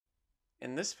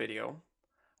In this video,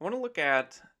 I want to look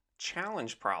at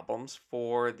challenge problems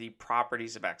for the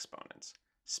properties of exponents,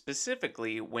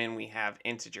 specifically when we have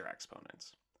integer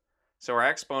exponents. So our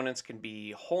exponents can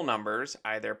be whole numbers,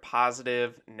 either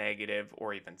positive, negative,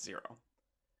 or even zero.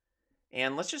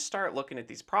 And let's just start looking at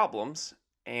these problems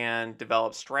and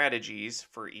develop strategies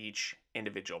for each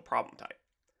individual problem type.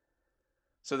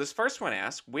 So this first one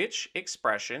asks, which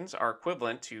expressions are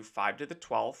equivalent to 5 to the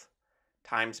 12th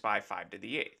times by 5 to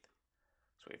the 8th?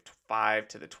 So we have 5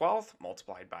 to the 12th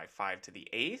multiplied by 5 to the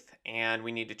 8th, and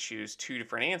we need to choose two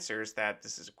different answers that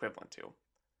this is equivalent to.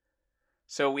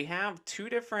 So we have two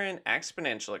different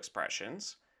exponential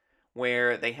expressions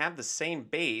where they have the same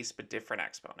base but different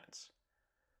exponents.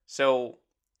 So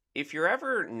if you're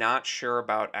ever not sure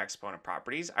about exponent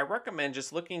properties, I recommend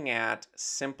just looking at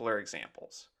simpler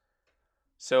examples.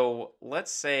 So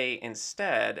let's say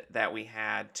instead that we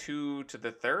had 2 to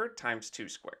the third times 2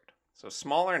 squared. So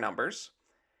smaller numbers.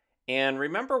 And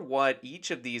remember what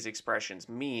each of these expressions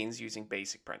means using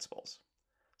basic principles.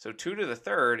 So 2 to the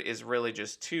third is really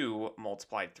just 2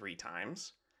 multiplied 3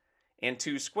 times. And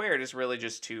 2 squared is really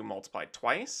just 2 multiplied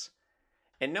twice.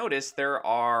 And notice there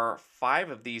are 5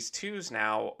 of these 2's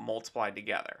now multiplied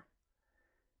together.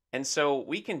 And so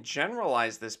we can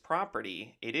generalize this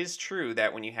property. It is true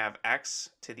that when you have x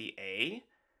to the a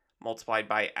multiplied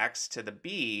by x to the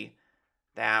b,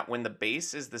 that when the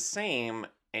base is the same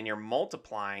and you're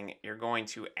multiplying, you're going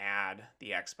to add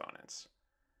the exponents.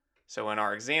 So in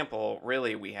our example,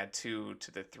 really we had 2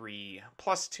 to the 3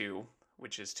 plus 2,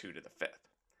 which is 2 to the 5th.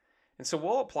 And so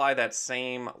we'll apply that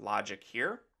same logic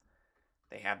here.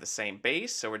 They have the same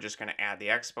base, so we're just going to add the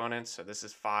exponents. So this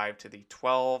is 5 to the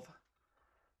 12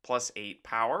 plus 8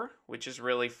 power, which is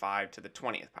really 5 to the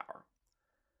 20th power.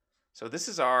 So this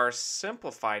is our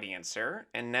simplified answer,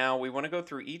 and now we want to go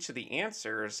through each of the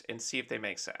answers and see if they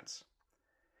make sense.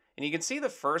 And you can see the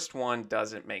first one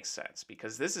doesn't make sense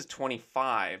because this is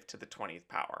 25 to the 20th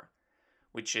power,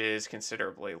 which is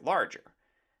considerably larger.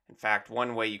 In fact,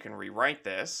 one way you can rewrite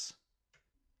this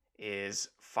is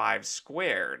 5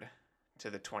 squared to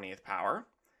the 20th power.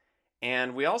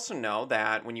 And we also know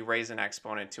that when you raise an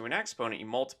exponent to an exponent, you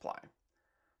multiply.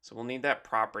 So we'll need that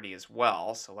property as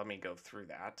well. So let me go through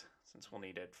that since we'll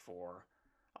need it for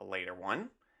a later one.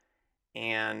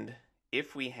 And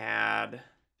if we had,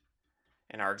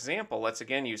 in our example, let's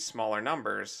again use smaller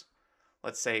numbers.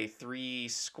 Let's say 3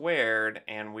 squared,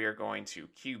 and we are going to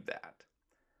cube that.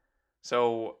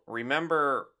 So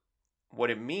remember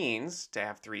what it means to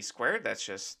have 3 squared. That's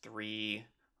just 3.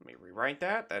 Let me rewrite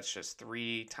that. That's just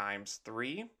 3 times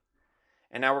 3.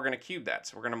 And now we're going to cube that.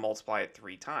 So we're going to multiply it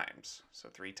 3 times. So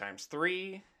 3 times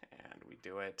 3, and we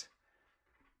do it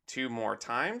 2 more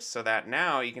times. So that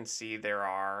now you can see there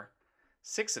are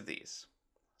 6 of these.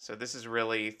 So this is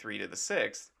really 3 to the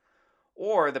 6th.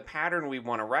 Or the pattern we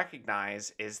want to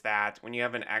recognize is that when you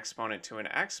have an exponent to an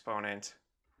exponent,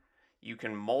 you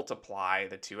can multiply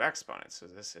the two exponents. So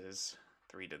this is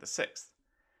 3 to the 6th.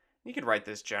 You could write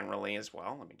this generally as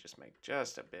well. Let me just make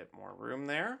just a bit more room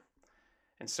there.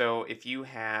 And so if you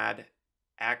had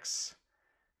x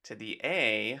to the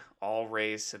a all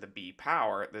raised to the b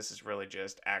power, this is really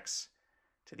just x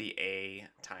to the a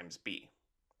times b.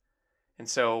 And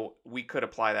so we could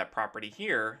apply that property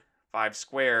here. 5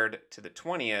 squared to the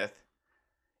 20th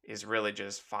is really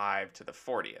just 5 to the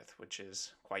 40th, which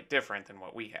is quite different than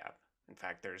what we have. In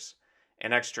fact, there's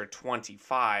an extra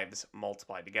 25's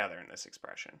multiplied together in this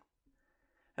expression.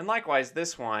 And likewise,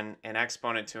 this one, an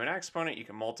exponent to an exponent, you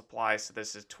can multiply. So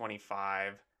this is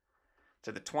 25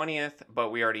 to the 20th,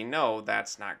 but we already know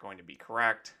that's not going to be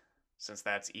correct since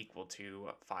that's equal to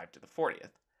 5 to the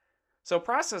 40th. So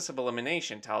process of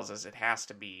elimination tells us it has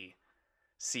to be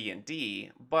C and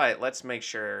D, but let's make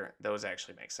sure those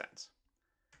actually make sense.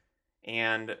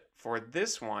 And for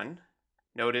this one,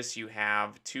 notice you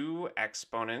have two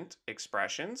exponent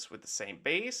expressions with the same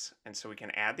base, and so we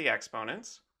can add the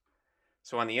exponents.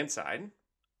 So on the inside,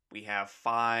 we have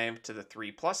 5 to the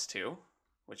 3 plus 2,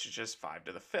 which is just 5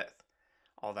 to the 5th.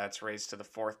 All that's raised to the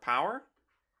 4th power.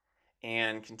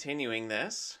 And continuing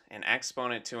this, an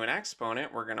exponent to an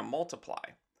exponent, we're going to multiply.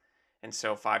 And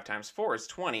so 5 times 4 is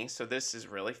 20, so this is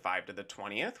really 5 to the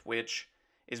 20th, which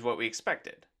is what we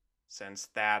expected, since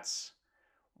that's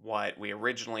what we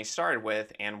originally started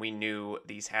with, and we knew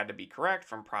these had to be correct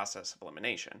from process of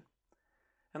elimination.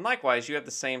 And likewise, you have the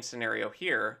same scenario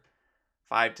here,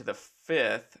 5 to the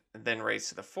 5th, then raised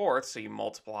to the 4th, so you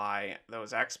multiply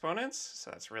those exponents,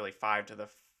 so that's really 5 to the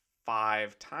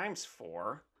 5 times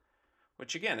 4,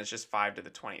 which again is just 5 to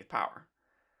the 20th power.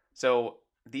 So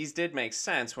these did make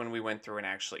sense when we went through and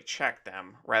actually checked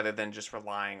them, rather than just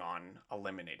relying on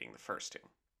eliminating the first two.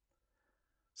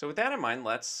 So with that in mind,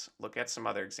 let's look at some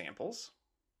other examples.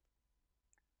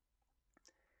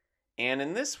 And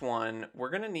in this one, we're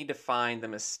going to need to find the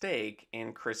mistake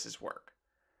in Chris's work.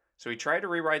 So we try to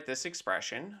rewrite this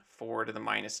expression, 4 to the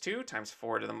minus 2 times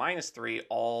 4 to the minus 3,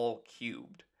 all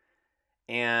cubed.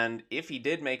 And if he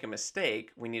did make a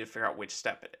mistake, we need to figure out which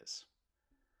step it is.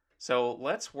 So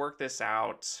let's work this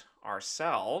out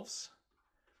ourselves.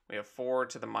 We have 4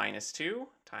 to the minus 2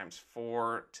 times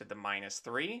 4 to the minus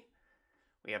 3.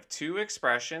 We have two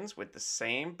expressions with the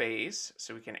same base,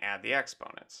 so we can add the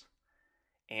exponents.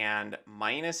 And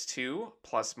minus 2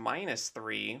 plus minus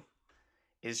 3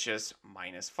 is just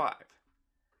minus 5.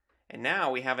 And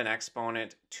now we have an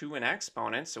exponent to an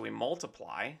exponent, so we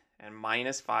multiply, and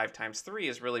minus 5 times 3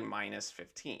 is really minus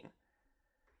 15.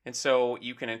 And so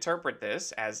you can interpret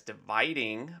this as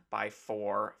dividing by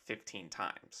 4 15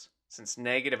 times, since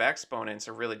negative exponents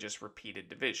are really just repeated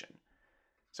division.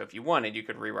 So if you wanted, you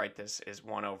could rewrite this as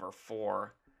 1 over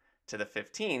 4 to the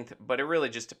 15th, but it really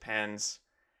just depends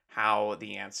how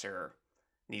the answer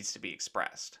needs to be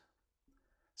expressed.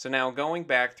 So now going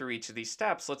back through each of these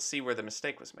steps, let's see where the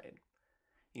mistake was made.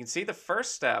 You can see the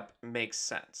first step makes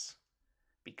sense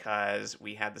because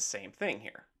we had the same thing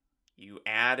here. You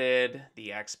added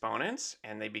the exponents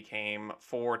and they became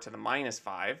 4 to the minus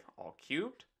 5, all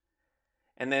cubed.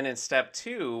 And then in step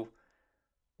 2,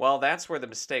 well, that's where the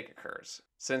mistake occurs.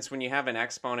 Since when you have an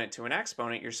exponent to an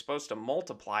exponent, you're supposed to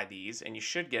multiply these and you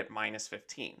should get minus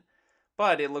 15.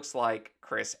 But it looks like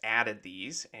Chris added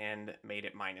these and made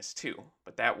it minus 2.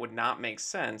 But that would not make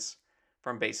sense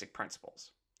from basic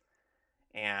principles.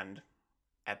 And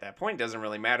at that point, it doesn't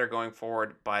really matter going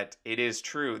forward, but it is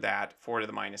true that 4 to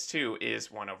the minus 2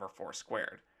 is 1 over 4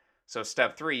 squared. So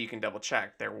step 3, you can double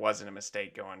check there wasn't a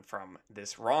mistake going from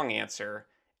this wrong answer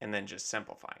and then just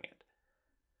simplifying it.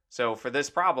 So for this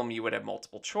problem, you would have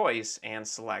multiple choice and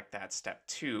select that step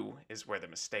 2 is where the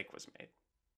mistake was made.